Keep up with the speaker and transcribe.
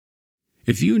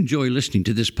If you enjoy listening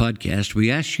to this podcast, we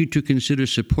ask you to consider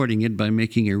supporting it by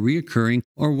making a recurring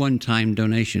or one-time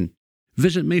donation.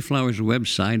 Visit Mayflower's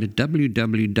website at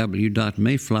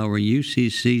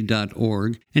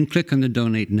www.mayflowerucc.org and click on the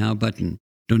Donate Now button.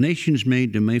 Donations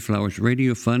made to Mayflower's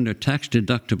Radio Fund are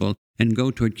tax-deductible and go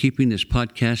toward keeping this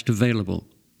podcast available.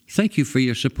 Thank you for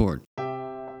your support.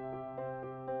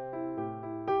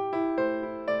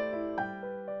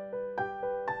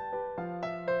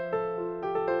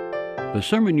 The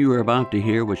sermon you are about to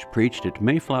hear was preached at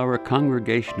Mayflower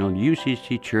Congregational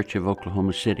UCC Church of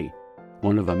Oklahoma City,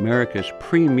 one of America's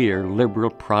premier liberal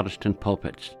Protestant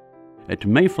pulpits. At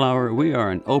Mayflower, we are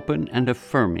an open and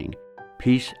affirming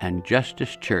peace and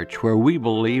justice church where we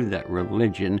believe that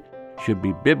religion should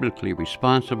be biblically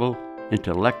responsible,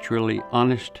 intellectually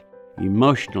honest,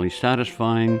 emotionally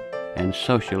satisfying, and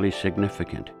socially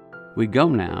significant. We go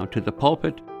now to the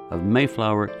pulpit of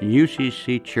Mayflower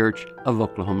UCC Church of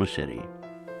Oklahoma City.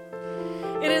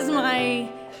 It is my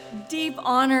deep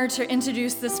honor to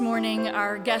introduce this morning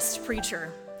our guest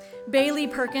preacher. Bailey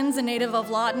Perkins, a native of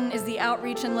Lawton, is the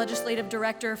Outreach and Legislative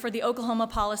Director for the Oklahoma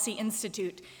Policy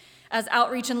Institute. As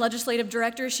Outreach and Legislative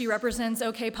Director, she represents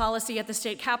OK Policy at the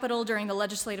state capitol during the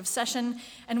legislative session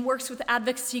and works with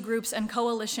advocacy groups and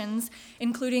coalitions,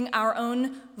 including our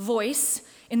own Voice,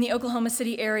 in the Oklahoma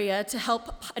City area to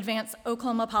help advance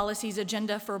Oklahoma Policy's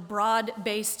agenda for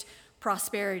broad-based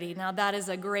prosperity. Now that is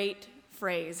a great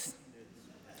phrase.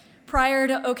 Prior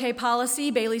to OK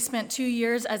Policy, Bailey spent 2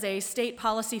 years as a state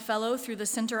policy fellow through the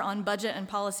Center on Budget and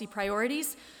Policy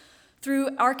Priorities. Through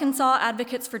Arkansas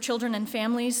Advocates for Children and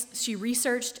Families, she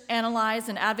researched, analyzed,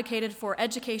 and advocated for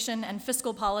education and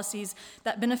fiscal policies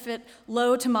that benefit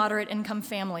low to moderate income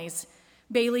families.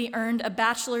 Bailey earned a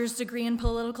bachelor's degree in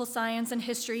political science and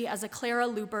history as a Clara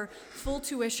Luper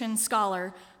full-tuition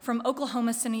scholar from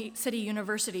Oklahoma City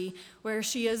University, where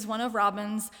she is one of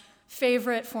Robin's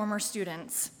favorite former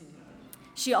students.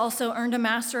 She also earned a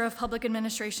Master of Public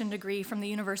Administration degree from the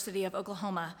University of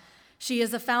Oklahoma. She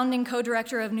is a founding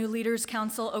co-director of New Leaders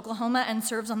Council Oklahoma and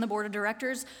serves on the board of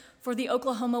directors for the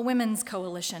Oklahoma Women's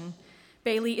Coalition.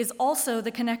 Bailey is also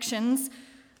the Connections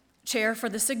Chair for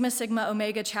the Sigma Sigma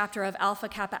Omega chapter of Alpha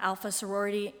Kappa Alpha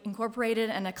Sorority Incorporated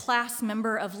and a class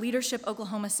member of Leadership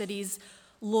Oklahoma City's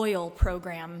Loyal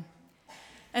program.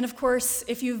 And of course,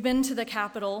 if you've been to the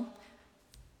Capitol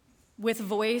with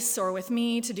Voice or with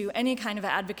me to do any kind of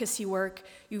advocacy work,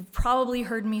 you've probably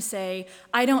heard me say,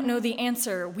 I don't know the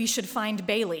answer, we should find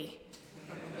Bailey.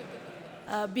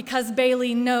 Because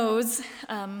Bailey knows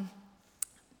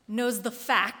the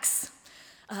facts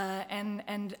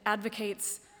and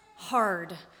advocates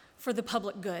hard for the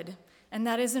public good. And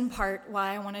that is in part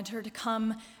why I wanted her to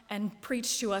come and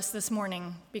preach to us this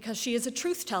morning, because she is a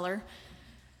truth teller,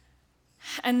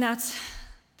 and that's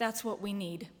what we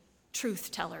need, truth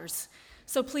tellers.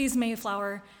 So please,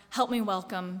 Mayflower, help me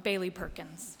welcome Bailey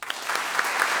Perkins.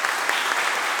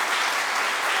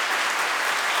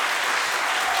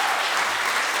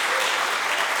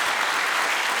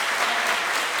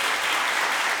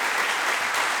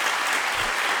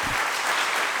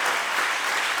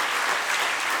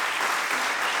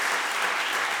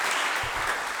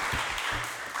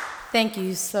 Thank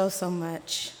you so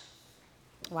much.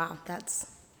 Wow, that's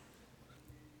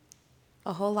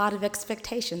a whole lot of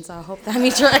expectations. I hope that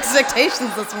meets your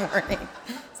expectations this morning.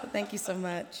 So thank you so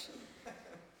much.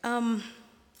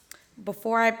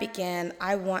 Before I begin,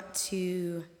 I want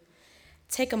to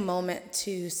take a moment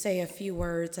to say a few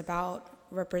words about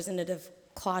Representative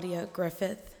Claudia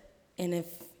Griffith, and if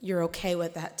you're okay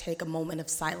with that, take a moment of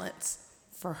silence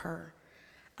for her.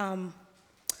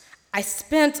 I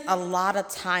spent a lot of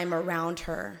time around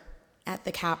her at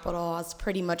the Capitol. I was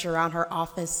pretty much around her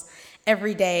office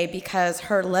every day because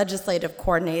her legislative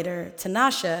coordinator,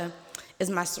 Tanasha, is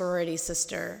my sorority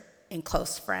sister and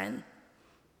close friend.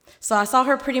 So I saw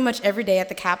her pretty much every day at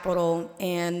the Capitol,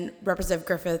 and Representative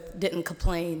Griffith didn't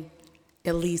complain,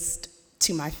 at least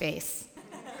to my face.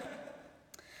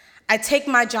 I take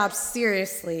my job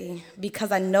seriously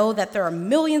because I know that there are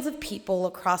millions of people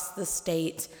across the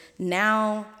state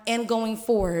now and going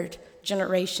forward,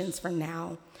 generations from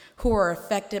now, who are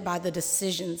affected by the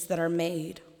decisions that are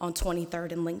made on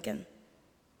 23rd and Lincoln.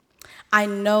 I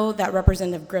know that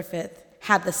Representative Griffith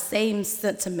had the same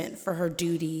sentiment for her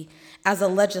duty as a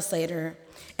legislator,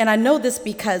 and I know this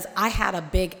because I had a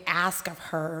big ask of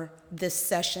her this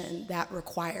session that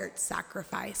required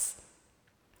sacrifice.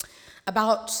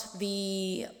 About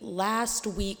the last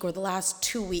week or the last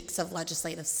 2 weeks of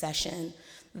legislative session,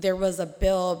 there was a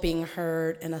bill being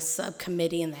heard in a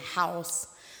subcommittee in the House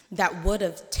that would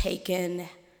have taken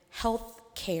health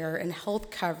care and health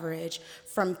coverage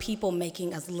from people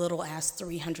making as little as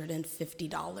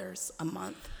 $350 a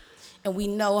month. And we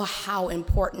know how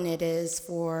important it is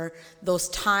for those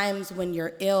times when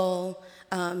you're ill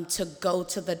to go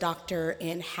to the doctor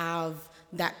and have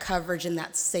that coverage and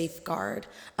that safeguard.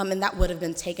 And that would have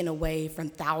been taken away from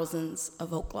thousands of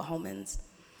Oklahomans.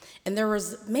 And there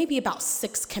was maybe about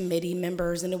 6 committee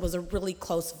members, and it was a really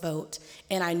close vote.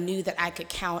 And I knew that I could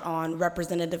count on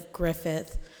Representative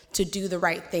Griffith to do the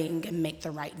right thing and make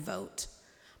the right vote.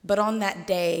 But on that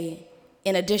day,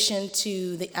 in addition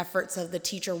to the efforts of the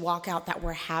teacher walkout that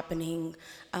were happening,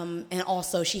 and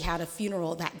also she had a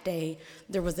funeral that day,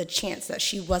 there was a chance that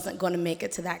she wasn't going to make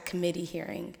it to that committee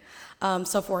hearing.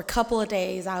 So for a couple of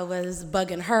days, I was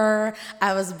bugging her,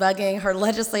 I was bugging her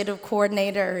legislative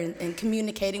coordinator and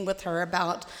communicating with her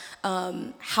about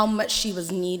how much she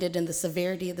was needed and the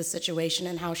severity of the situation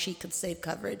and how she could save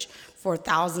coverage for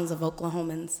thousands of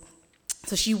Oklahomans.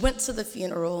 So she went to the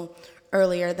funeral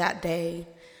earlier that day,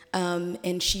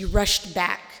 and she rushed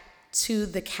back to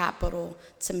the Capitol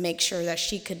to make sure that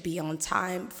she could be on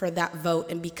time for that vote.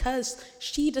 And because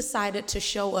she decided to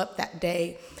show up that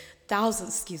day,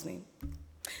 thousands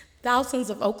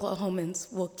of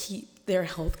Oklahomans will keep their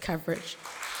health coverage.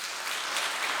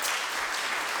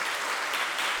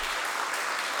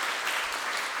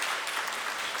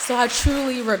 So I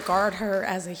truly regard her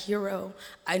as a hero.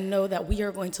 I know that we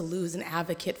are going to lose an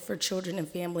advocate for children and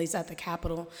families at the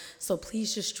Capitol. So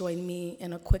please just join me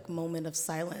in a quick moment of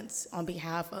silence on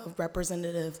behalf of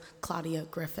Representative Claudia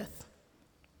Griffith.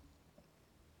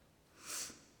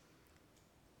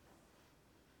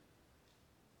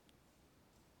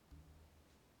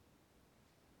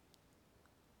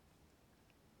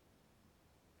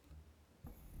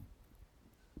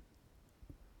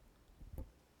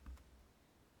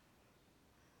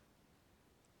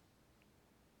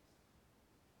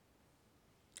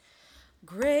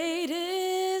 Great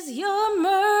is your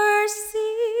mercy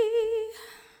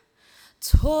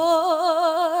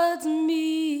towards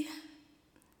me,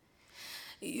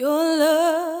 your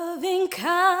loving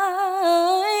kindness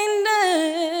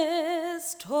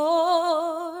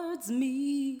towards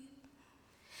me,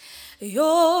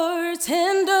 your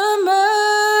tender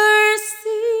mercies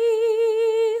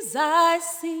I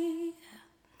see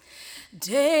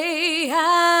day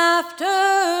after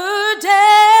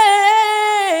day.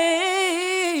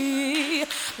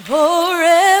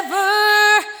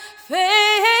 Forever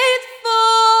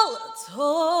faithful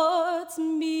towards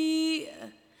me,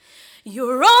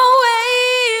 you're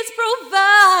always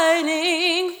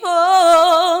providing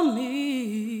for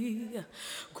me.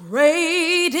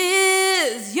 Great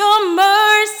is your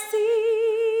mercy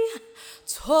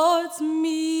towards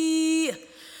me.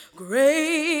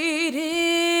 Great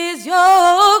is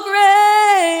your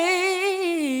grace.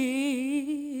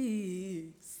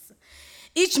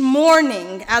 Each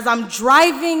morning, as I'm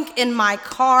driving in my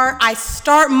car, I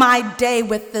start my day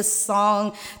with this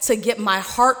song to get my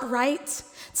heart right,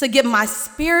 to get my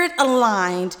spirit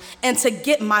aligned, and to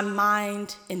get my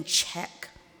mind in check.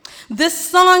 This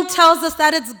song tells us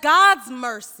that it's God's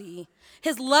mercy,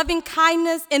 His loving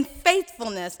kindness and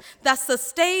faithfulness that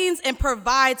sustains and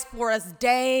provides for us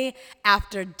day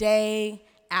after day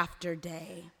after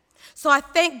day. So I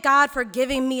thank God for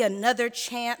giving me another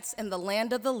chance in the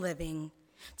land of the living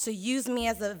to use me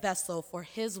as a vessel for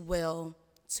His will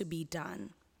to be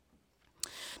done.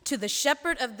 To the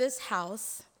shepherd of this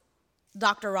house,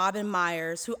 Dr. Robin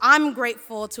Myers, who I'm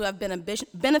grateful to have been a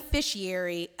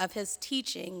beneficiary of his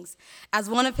teachings as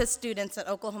one of his students at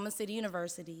Oklahoma City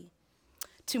University.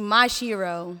 To my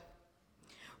hero,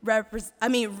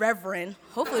 Reverend,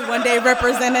 hopefully one day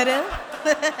Representative,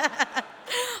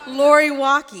 Lori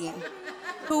Walkie,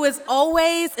 who is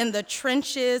always in the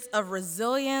trenches of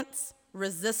resilience,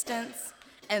 resistance,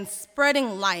 and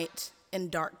spreading light in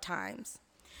dark times.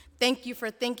 Thank you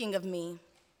for thinking of me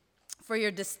for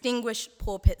your distinguished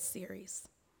pulpit series.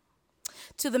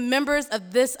 To the members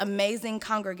of this amazing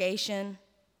congregation,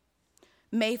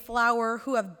 Mayflower,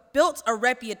 who have built a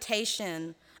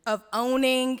reputation of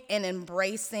owning and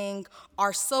embracing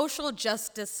our social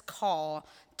justice call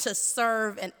to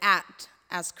serve and act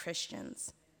as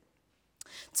Christians.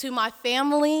 To my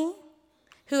family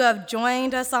who have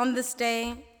joined us on this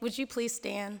day, would you please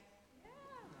stand?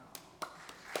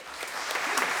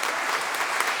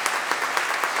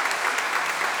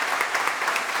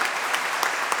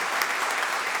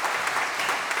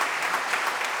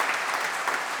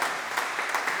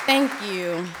 Thank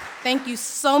you. Thank you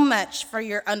so much for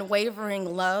your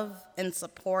unwavering love and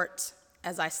support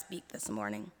as I speak this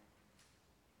morning.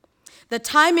 The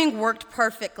timing worked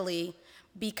perfectly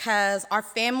because our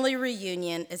family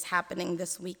reunion is happening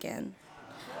this weekend.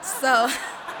 So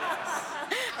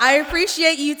I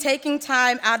appreciate you taking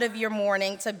time out of your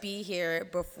morning to be here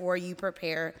before you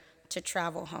prepare to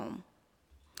travel home.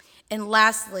 And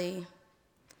lastly,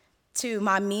 to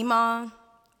my Mima,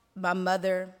 my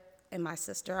mother, and my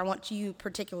sister, I want you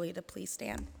particularly to please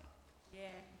stand.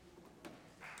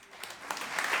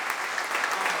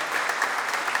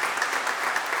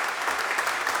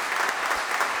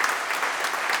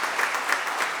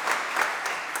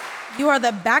 You are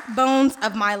the backbones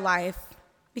of my life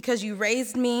because you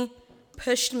raised me,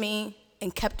 pushed me,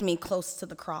 and kept me close to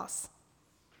the cross.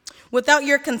 Without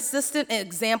your consistent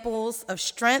examples of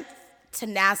strength,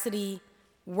 tenacity,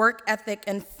 work ethic,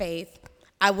 and faith,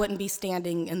 I wouldn't be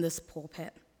standing in this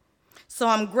pulpit. So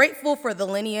I'm grateful for the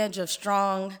lineage of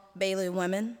strong Bailey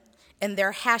women and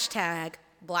their hashtag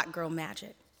Black Girl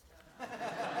Magic.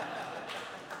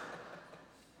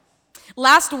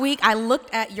 Last week, I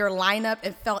looked at your lineup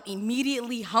and felt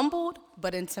immediately humbled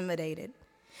but intimidated.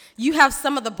 You have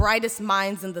some of the brightest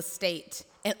minds in the state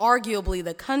and arguably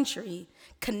the country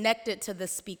connected to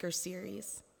this speaker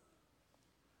series.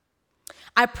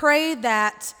 I pray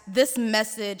that this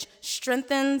message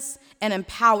strengthens and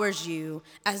empowers you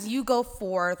as you go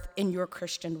forth in your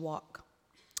Christian walk.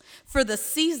 For the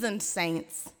seasoned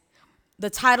saints, the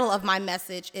title of my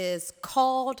message is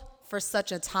Called for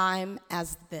Such a Time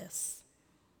as This.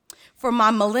 For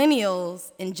my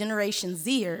millennials and Generation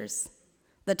Zers,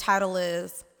 the title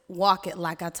is Walk It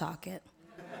Like I Talk It.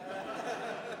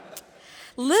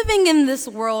 Living in this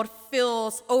world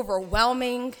feels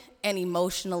overwhelming and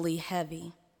emotionally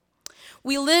heavy.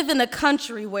 We live in a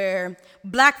country where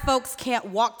Black folks can't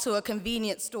walk to a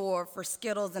convenience store for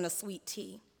Skittles and a sweet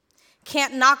tea,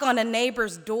 can't knock on a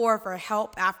neighbor's door for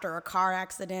help after a car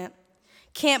accident,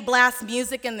 can't blast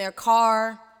music in their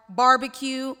car,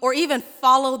 barbecue, or even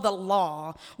follow the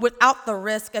law without the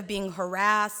risk of being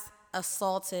harassed,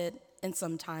 assaulted, and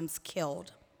sometimes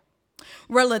killed.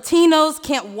 Where Latinos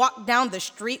can't walk down the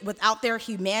street without their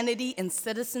humanity and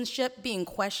citizenship being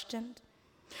questioned.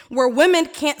 Where women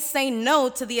can't say no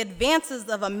to the advances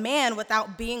of a man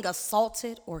without being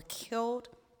assaulted or killed.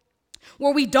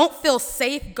 Where we don't feel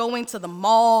safe going to the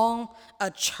mall,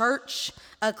 a church,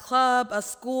 a club, a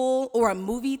school, or a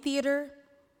movie theater.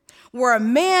 Where a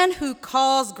man who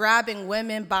calls grabbing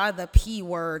women by the P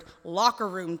word, locker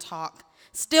room talk,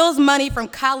 steals money from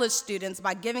college students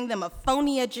by giving them a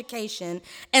phony education,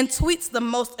 and tweets the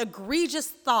most egregious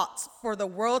thoughts for the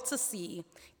world to see,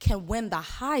 can win the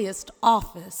highest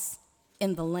office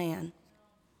in the land.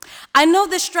 I know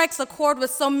this strikes a chord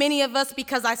with so many of us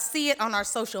because I see it on our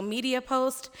social media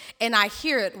posts and I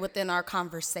hear it within our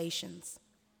conversations.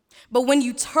 But when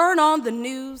you turn on the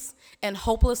news and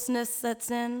hopelessness sets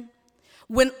in,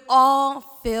 when all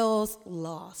feels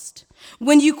lost,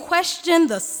 when you question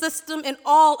the system and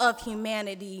all of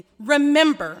humanity,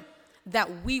 remember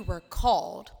that we were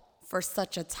called for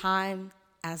such a time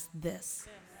as this.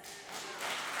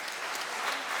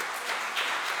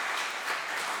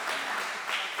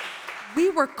 We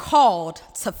were called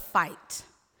to fight.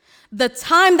 The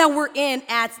time that we're in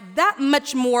adds that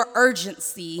much more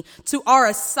urgency to our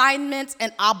assignment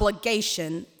and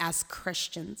obligation as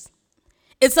Christians.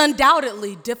 It's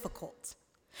undoubtedly difficult.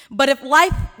 But if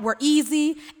life were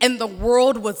easy and the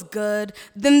world was good,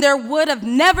 then there would have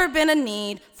never been a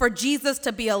need for Jesus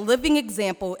to be a living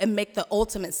example and make the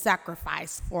ultimate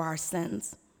sacrifice for our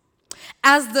sins.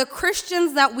 As the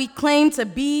Christians that we claim to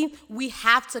be, we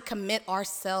have to commit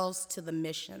ourselves to the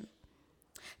mission.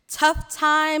 Tough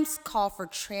times call for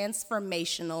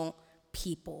transformational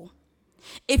people.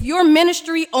 If your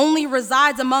ministry only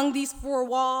resides among these four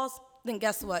walls, then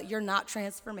guess what? You're not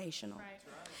transformational. Right.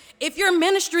 If your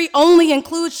ministry only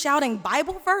includes shouting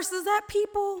Bible verses at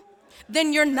people,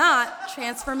 then you're not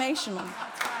transformational.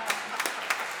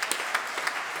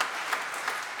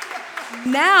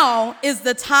 Now is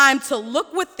the time to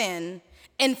look within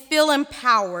and feel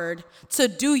empowered to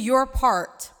do your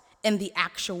part in the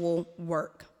actual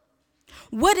work.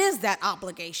 What is that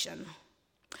obligation?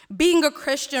 Being a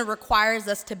Christian requires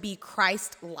us to be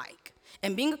Christ-like.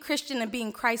 And being a Christian and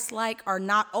being Christ-like are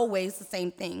not always the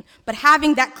same thing, but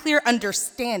having that clear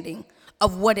understanding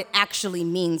of what it actually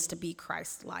means to be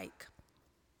Christ-like.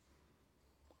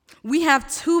 We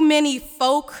have too many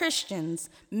faux Christians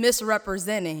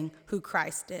misrepresenting who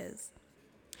Christ is.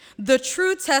 The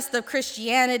true test of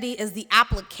Christianity is the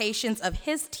applications of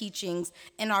his teachings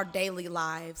in our daily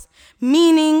lives,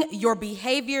 meaning your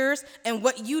behaviors and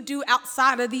what you do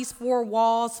outside of these four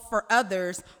walls for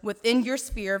others within your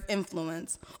sphere of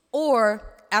influence, or,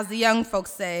 as the young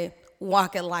folks say,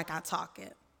 walk it like I talk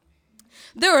it.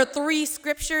 There are 3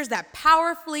 scriptures that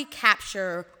powerfully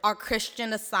capture our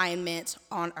Christian assignment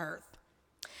on earth.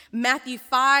 Matthew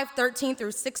 5:13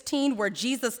 through 16, where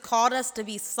Jesus called us to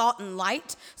be salt and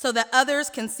light so that others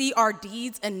can see our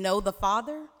deeds and know the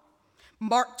Father.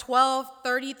 Mark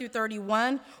 12:30 through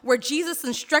 31, where Jesus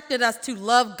instructed us to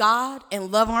love God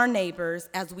and love our neighbors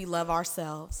as we love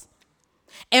ourselves.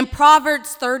 And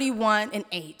Proverbs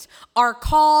 31:8, our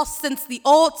call since the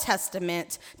Old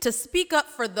Testament to speak up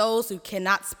for those who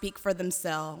cannot speak for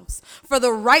themselves, for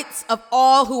the rights of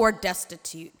all who are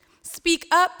destitute. Speak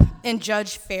up and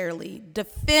judge fairly.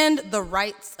 Defend the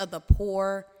rights of the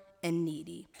poor and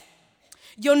needy.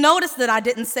 You'll notice that I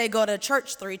didn't say go to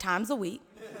church 3 times a week,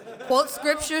 quote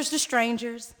scriptures to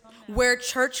strangers, wear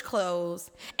church clothes,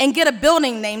 and get a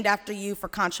building named after you for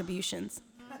contributions.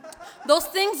 Those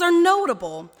things are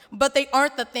notable, but they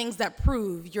aren't the things that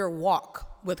prove your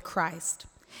walk with Christ.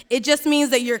 It just means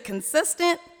that you're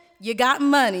consistent, you got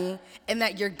money, and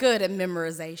that you're good at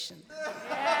memorization.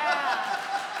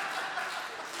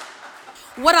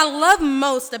 What I love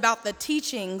most about the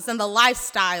teachings and the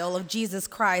lifestyle of Jesus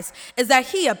Christ is that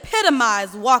he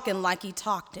epitomized walking like he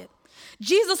talked it.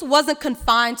 Jesus wasn't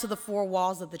confined to the 4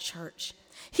 walls of the church.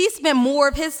 He spent more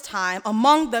of his time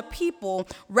among the people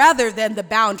rather than the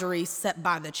boundaries set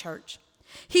by the church.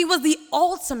 He was the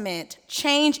ultimate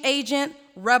change agent,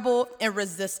 rebel, and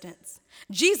resistance.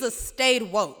 Jesus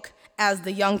stayed woke, as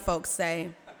the young folks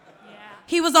say.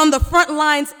 He was on the front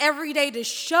lines every day to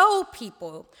show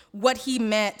people what he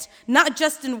meant, not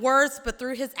just in words, but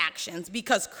through his actions,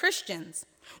 because Christians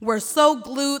were so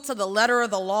glued to the letter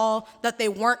of the law that they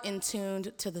weren't in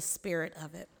tune to the spirit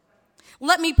of it.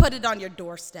 Let me put it on your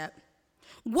doorstep.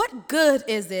 What good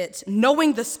is it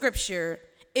knowing the scripture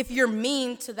if you're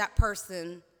mean to that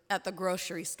person at the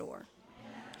grocery store?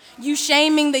 You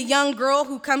shaming the young girl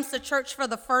who comes to church for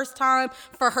the first time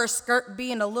for her skirt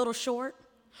being a little short?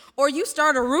 Or you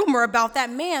start a rumor about that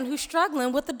man who's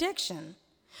struggling with addiction?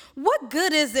 What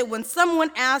good is it when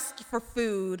someone asks for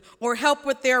food or help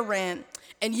with their rent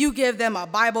and you give them a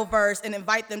Bible verse and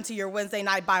invite them to your Wednesday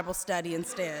night Bible study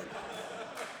instead?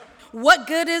 What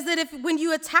good is it when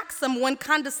you attack someone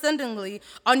condescendingly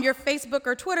on your Facebook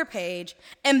or Twitter page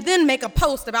and then make a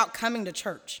post about coming to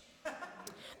church?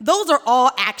 Those are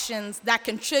all actions that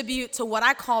contribute to what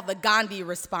I call the Gandhi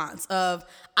response of,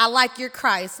 I like your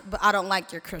Christ, but I don't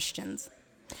like your Christians.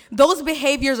 Those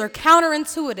behaviors are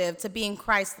counterintuitive to being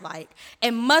Christ-like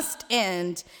and must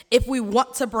end if we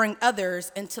want to bring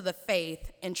others into the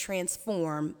faith and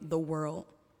transform the world.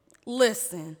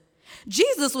 Listen,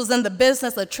 Jesus was in the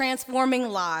business of transforming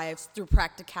lives through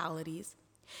practicalities.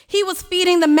 He was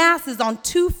feeding the masses on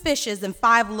 2 fishes and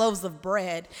 5 loaves of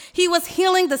bread. He was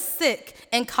healing the sick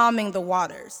and calming the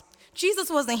waters. Jesus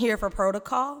wasn't here for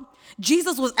protocol.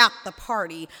 Jesus was at the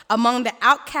party among the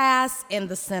outcasts and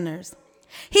the sinners.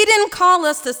 He didn't call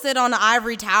us to sit on the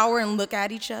ivory tower and look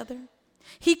at each other.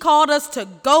 He called us to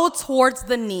go towards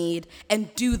the need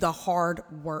and do the hard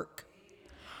work.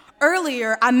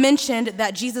 Earlier, I mentioned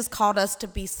that Jesus called us to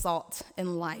be salt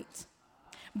and light.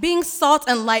 Being salt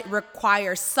and light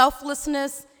requires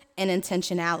selflessness and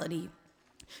intentionality,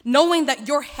 knowing that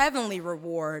your heavenly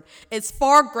reward is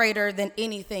far greater than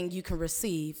anything you can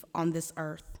receive on this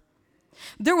earth.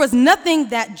 There was nothing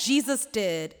that Jesus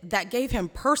did that gave him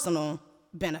personal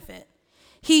benefit.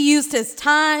 He used his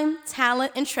time,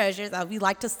 talent, and treasures, as we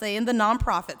like to say in the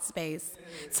nonprofit space,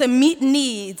 to meet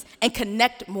needs and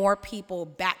connect more people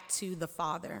back to the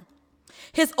Father.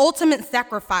 His ultimate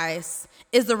sacrifice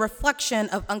is a reflection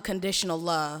of unconditional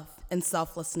love and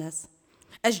selflessness.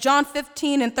 As John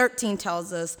 15:13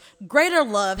 tells us, greater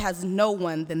love has no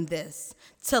one than this,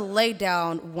 to lay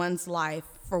down one's life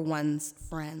for one's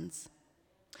friends.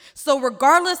 So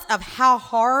regardless of how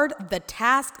hard the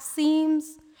task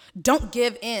seems, don't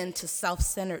give in to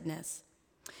self-centeredness.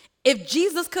 If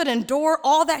Jesus could endure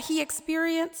all that he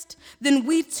experienced, then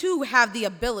we too have the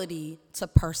ability to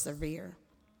persevere.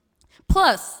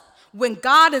 Plus, when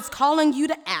God is calling you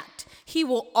to act, he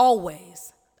will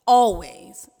always,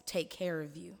 always take care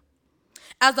of you.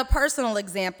 As a personal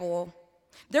example,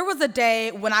 there was a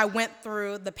day when I went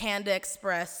through the Panda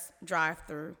Express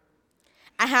drive-thru.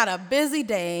 I had a busy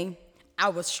day, I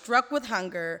was struck with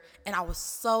hunger, and I was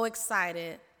so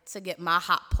excited to get my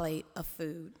hot plate of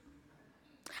food.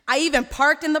 I even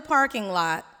parked in the parking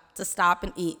lot to stop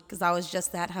and eat because I was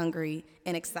just that hungry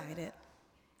and excited.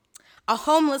 A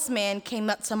homeless man came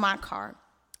up to my car,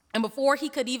 and before he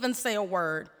could even say a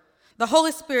word, the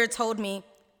Holy Spirit told me,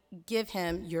 "Give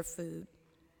him your food."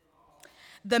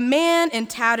 The man in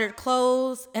tattered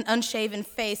clothes and unshaven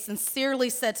face sincerely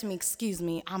said to me, "Excuse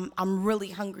me, I'm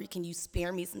really hungry. Can you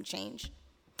spare me some change?"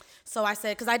 So I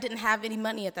said, because I didn't have any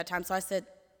money at that time, so I said,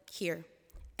 here.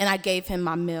 And I gave him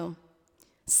my meal.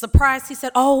 Surprised, he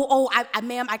said,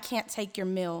 ma'am, I can't take your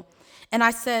meal. And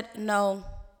I said, no,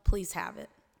 please have it.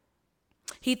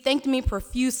 He thanked me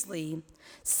profusely,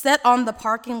 sat on the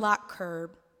parking lot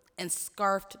curb, and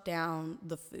scarfed down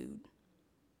the food.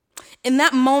 In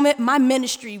that moment, my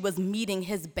ministry was meeting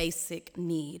his basic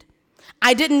need.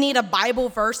 I didn't need a Bible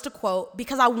verse to quote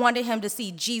because I wanted him to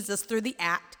see Jesus through the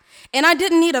act, and I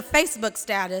didn't need a Facebook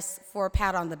status for a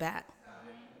pat on the back.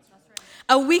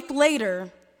 A week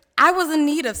later, I was in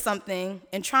need of something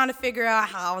and trying to figure out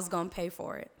how I was going to pay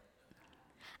for it.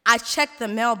 I checked the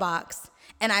mailbox,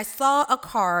 and I saw a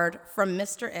card from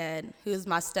Mr. Ed, who is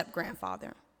my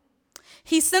step-grandfather.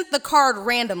 He sent the card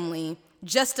randomly,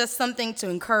 just as something to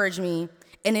encourage me,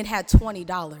 and it had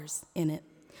 $20 in it,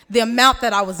 the amount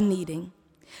that I was needing.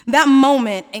 That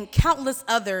moment and countless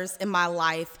others in my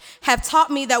life have taught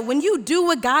me that when you do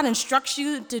what God instructs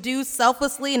you to do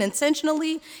selflessly and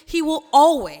intentionally, He will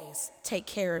always take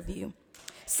care of you.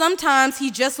 Sometimes He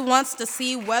just wants to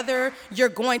see whether you're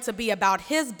going to be about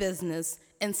His business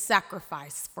and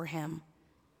sacrifice for Him.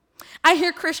 I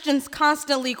hear Christians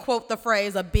constantly quote the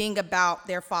phrase of being about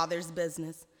their Father's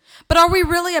business. But are we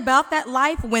really about that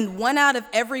life when 1 out of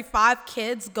every 5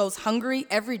 kids goes hungry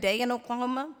every day in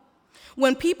Oklahoma?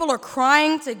 When people are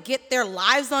crying to get their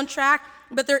lives on track,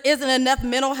 but there isn't enough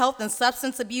mental health and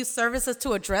substance abuse services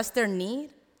to address their need?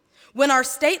 When our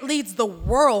state leads the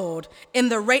world in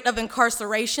the rate of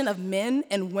incarceration of men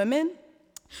and women?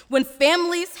 When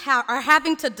families are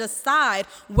having to decide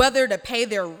whether to pay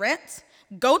their rent,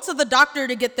 go to the doctor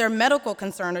to get their medical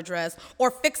concern addressed,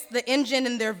 or fix the engine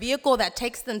in their vehicle that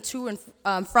takes them to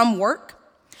and from work?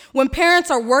 When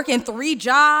parents are working 3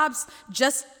 jobs,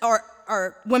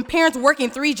 when parents working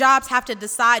 3 jobs have to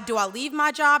decide, do I leave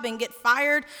my job and get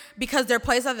fired because their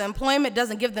place of employment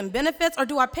doesn't give them benefits, or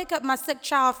do I pick up my sick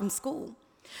child from school?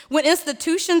 When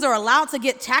institutions are allowed to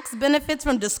get tax benefits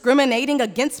from discriminating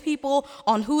against people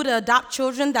on who to adopt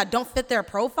children that don't fit their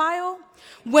profile?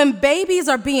 When babies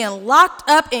are being locked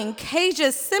up in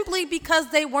cages simply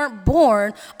because they weren't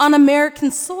born on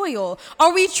American soil?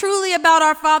 Are we truly about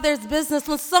our Father's business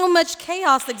when so much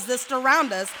chaos exists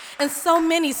around us and so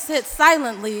many sit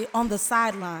silently on the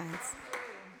sidelines?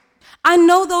 I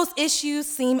know those issues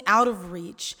seem out of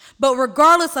reach, but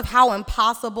regardless of how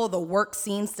impossible the work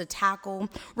seems to tackle,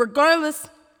 regardless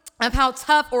of how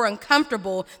tough or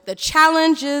uncomfortable the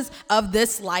challenges of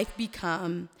this life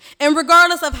become, and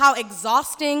regardless of how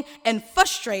exhausting and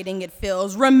frustrating it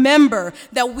feels, remember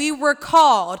that we were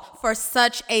called for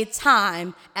such a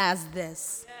time as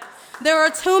this. There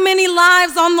are too many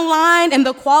lives on the line, and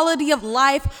the quality of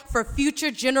life for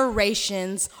future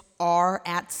generations are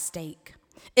at stake.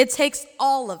 It takes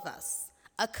all of us,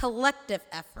 a collective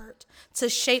effort, to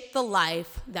shape the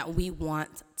life that we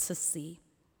want to see.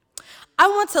 I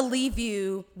want to leave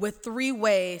you with 3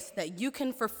 ways that you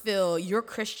can fulfill your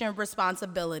Christian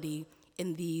responsibility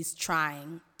in these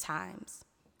trying times.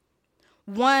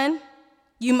 1,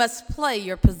 you must play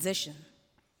your position.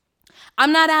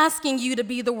 I'm not asking you to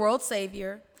be the world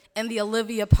savior and the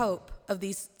Olivia Pope of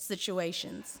these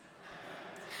situations.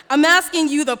 I'm asking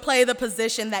you to play the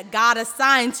position that God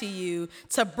assigned to you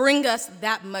to bring us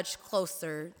that much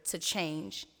closer to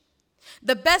change.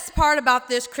 The best part about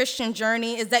this Christian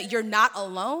journey is that you're not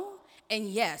alone, and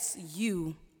yes,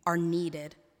 you are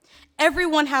needed.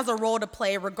 Everyone has a role to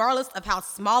play, regardless of how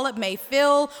small it may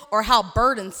feel or how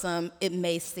burdensome it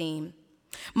may seem.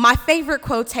 My favorite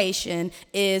quotation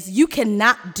is, "You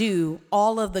cannot do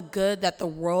all of the good that the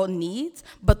world needs,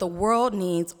 but the world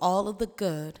needs all of the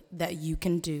good that you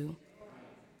can do."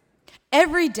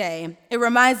 Every day, it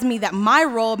reminds me that my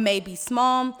role may be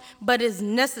small, but is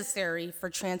necessary for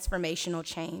transformational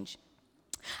change.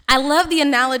 I love the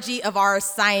analogy of our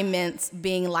assignments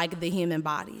being like the human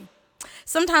body.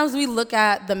 Sometimes we look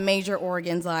at the major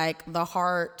organs like the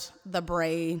heart, the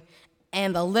brain,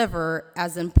 and the liver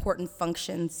as important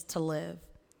functions to live.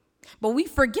 But we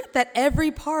forget that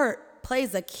every part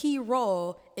plays a key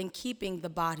role in keeping the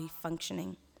body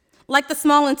functioning. Like the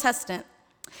small intestine.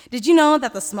 Did you know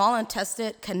that the small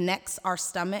intestine connects our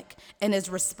stomach and is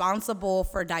responsible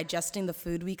for digesting the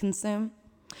food we consume?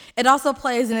 It also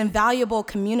plays an invaluable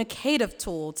communicative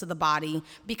tool to the body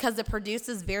because it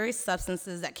produces various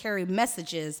substances that carry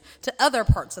messages to other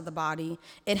parts of the body.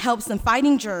 It helps in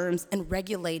fighting germs and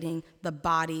regulating the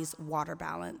body's water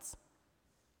balance.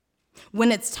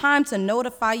 When it's time to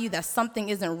notify you that something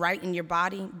isn't right in your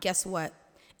body, guess what?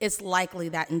 It's likely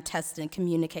that intestine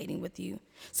communicating with you.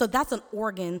 So that's an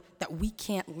organ that we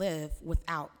can't live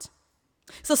without.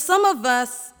 So some of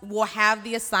us will have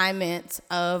the assignment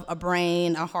of a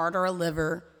brain, a heart, or a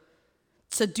liver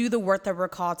to do the work that we're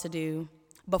called to do.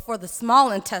 But for the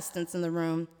small intestines in the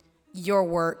room, your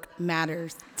work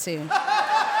matters too.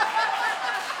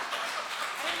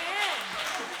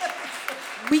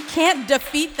 We can't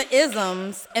defeat the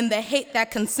isms and the hate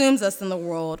that consumes us in the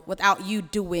world without you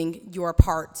doing your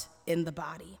part in the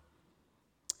body.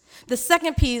 The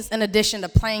second piece, in addition to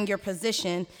playing your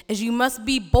position, is you must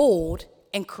be bold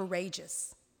and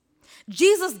courageous.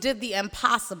 Jesus did the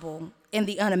impossible and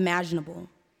the unimaginable.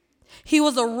 He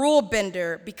was a rule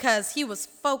bender because he was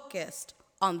focused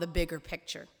on the bigger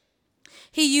picture.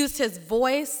 He used his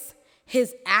voice,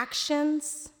 his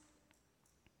actions,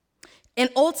 and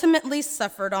ultimately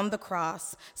suffered on the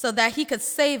cross so that he could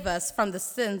save us from the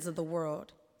sins of the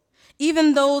world,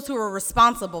 even those who were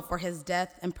responsible for his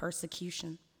death and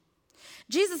persecution.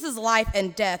 Jesus' life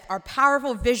and death are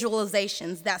powerful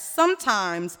visualizations that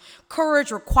sometimes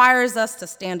courage requires us to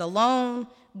stand alone,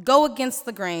 go against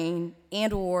the grain,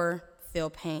 and/or feel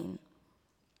pain.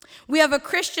 We have a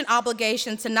Christian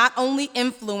obligation to not only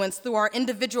influence through our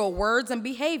individual words and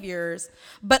behaviors,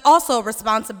 but also a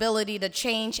responsibility to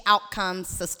change outcomes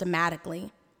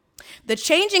systematically. The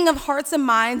changing of hearts and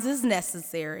minds is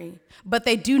necessary, but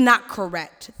they do not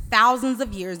correct thousands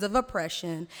of years of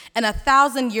oppression and a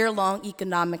 1,000-year-long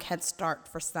economic head start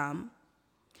for some.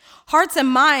 Hearts and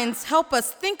minds help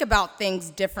us think about things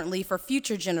differently for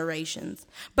future generations,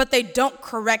 but they don't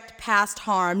correct past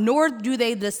harm, nor do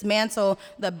they dismantle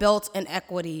the built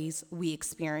inequities we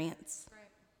experience. Right.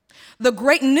 The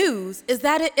great news is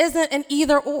that it isn't an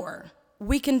either-or.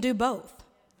 We can do both.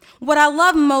 What I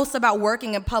love most about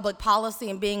working in public policy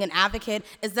and being an advocate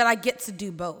is that I get to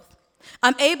do both.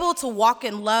 I'm able to walk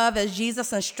in love as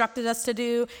Jesus instructed us to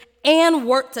do and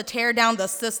work to tear down the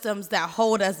systems that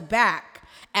hold us back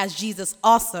as Jesus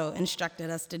also instructed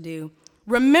us to do,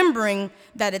 remembering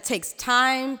that it takes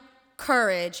time,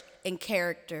 courage, and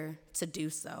character to do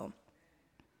so.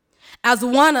 As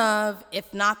one of,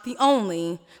 if not the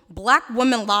only, Black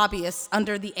women lobbyists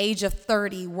under the age of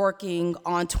 30 working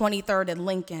on 23rd and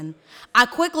Lincoln, I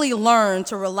quickly learned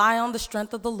to rely on the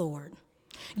strength of the Lord.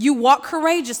 You walk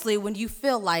courageously when you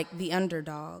feel like the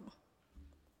underdog.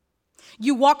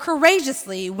 You walk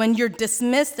courageously when you're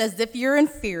dismissed as if you're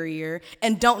inferior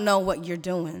and don't know what you're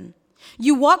doing.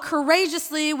 You walk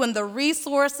courageously when the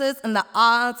resources and the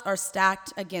odds are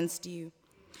stacked against you.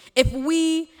 If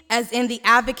we, as in the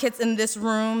advocates in this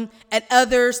room and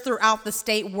others throughout the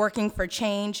state working for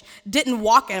change, didn't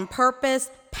walk in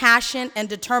purpose, passion, and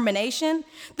determination,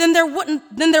 then there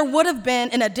would have been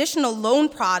an additional loan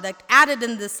product added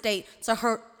in this state to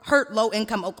hurt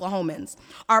low-income Oklahomans.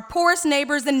 Our poorest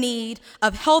neighbors in need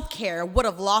of health care would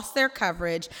have lost their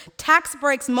coverage. Tax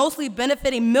breaks mostly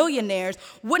benefiting millionaires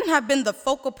wouldn't have been the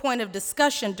focal point of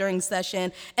discussion during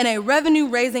session, and a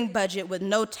revenue-raising budget with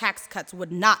no tax cuts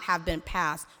would not have been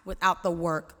passed without the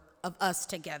work of us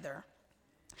together.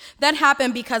 That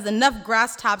happened because enough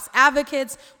grassroots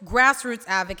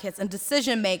advocates, and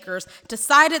decision makers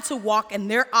decided to walk in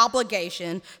their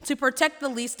obligation to protect the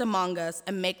least among us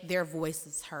and make their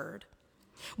voices heard.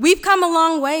 We've come a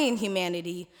long way in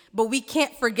humanity, but we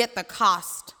can't forget the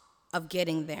cost of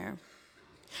getting there.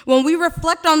 When we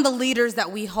reflect on the leaders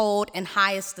that we hold in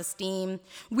highest esteem,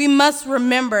 we must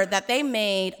remember that they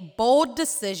made bold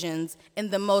decisions in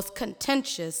the most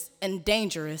contentious and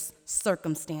dangerous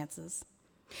circumstances.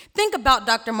 Think about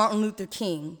Dr. Martin Luther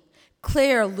King,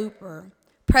 Claire Looper,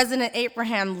 President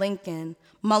Abraham Lincoln,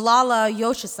 Malala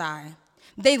Yousafzai.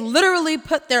 They literally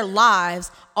put their lives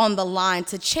on the line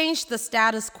to change the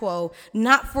status quo,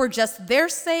 not for just their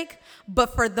sake,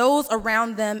 but for those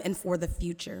around them and for the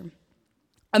future.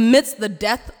 Amidst the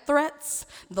death threats,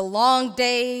 the long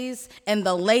days, and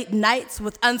the late nights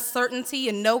with uncertainty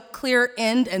and no clear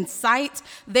end in sight,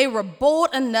 they were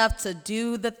bold enough to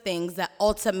do the things that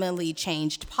ultimately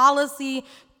changed policy,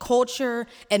 culture,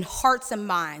 and hearts and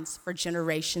minds for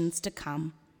generations to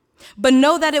come. But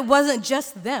know that it wasn't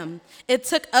just them. It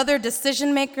took other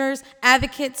decision makers,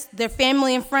 advocates, their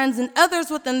family and friends, and others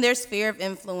within their sphere of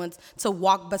influence to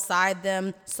walk beside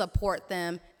them, support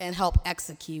them, and help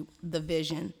execute the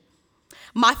vision.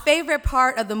 My favorite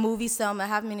part of the movie Selma,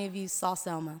 how many of you saw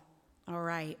Selma? All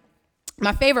right.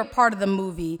 My favorite part of the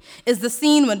movie is the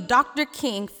scene when Dr.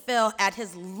 King fell at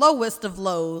his lowest of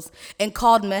lows and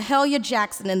called Mahalia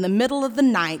Jackson in the middle of the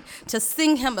night to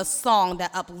sing him a song that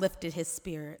uplifted his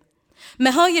spirit.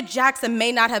 Mahalia Jackson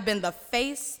may not have been the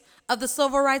face of the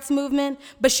civil rights movement,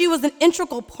 but she was an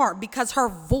integral part because her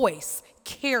voice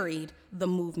carried the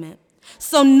movement.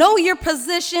 So know your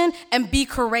position and be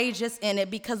courageous in it,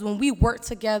 because when we work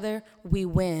together, we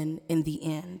win in the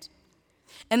end.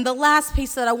 And the last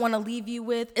piece that I want to leave you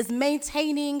with is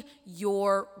maintaining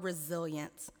your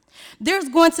resilience. There's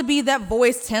going to be that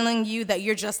voice telling you that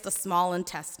you're just a small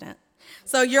intestine,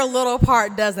 so your little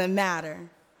part doesn't matter.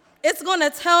 It's going to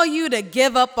tell you to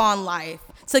give up on life,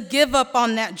 to give up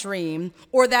on that dream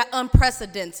or that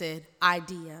unprecedented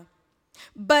idea.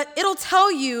 But it'll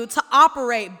tell you to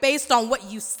operate based on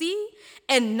what you see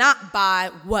and not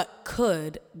by what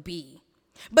could be.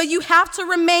 But you have to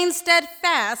remain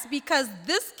steadfast, because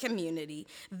this community,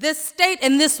 this state,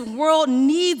 and this world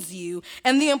needs you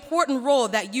and the important role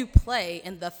that you play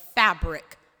in the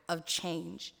fabric of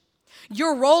change.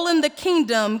 Your role in the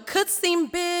kingdom could seem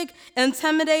big,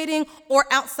 intimidating, or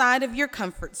outside of your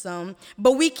comfort zone,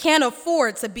 but we can't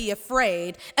afford to be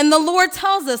afraid. And the Lord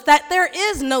tells us that there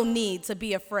is no need to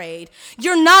be afraid.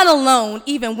 You're not alone,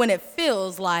 even when it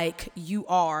feels like you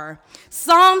are.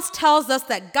 Psalms tells us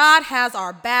that God has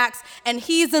our backs, and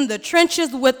he's in the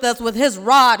trenches with us with his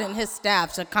rod and his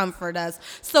staff to comfort us.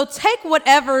 So take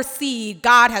whatever seed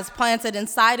God has planted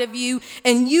inside of you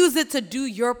and use it to do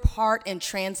your part in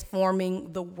transforming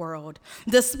the world.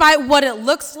 Despite what it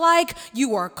looks like,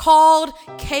 you are called,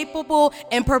 capable,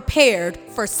 and prepared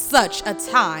for such a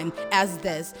time as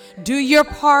this. Do your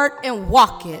part and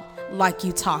walk it like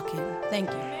you talk it. Thank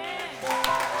you.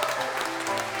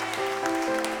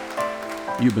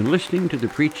 You've been listening to the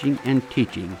preaching and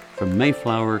teaching from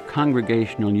Mayflower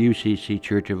Congregational UCC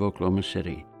Church of Oklahoma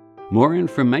City. More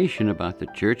information about the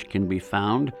church can be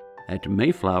found at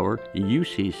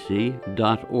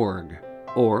mayflowerucc.org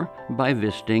or by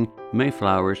visiting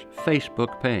Mayflower's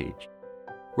Facebook page.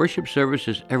 Worship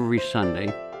services every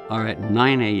Sunday are at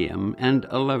 9 a.m. and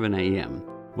 11 a.m.,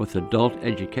 with adult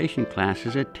education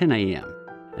classes at 10 a.m.,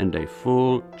 and a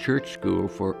full church school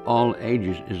for all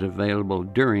ages is available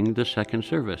during the second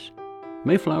service.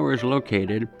 Mayflower is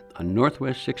located on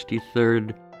Northwest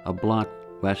 63rd, a block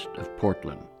west of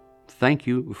Portland. Thank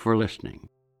you for listening.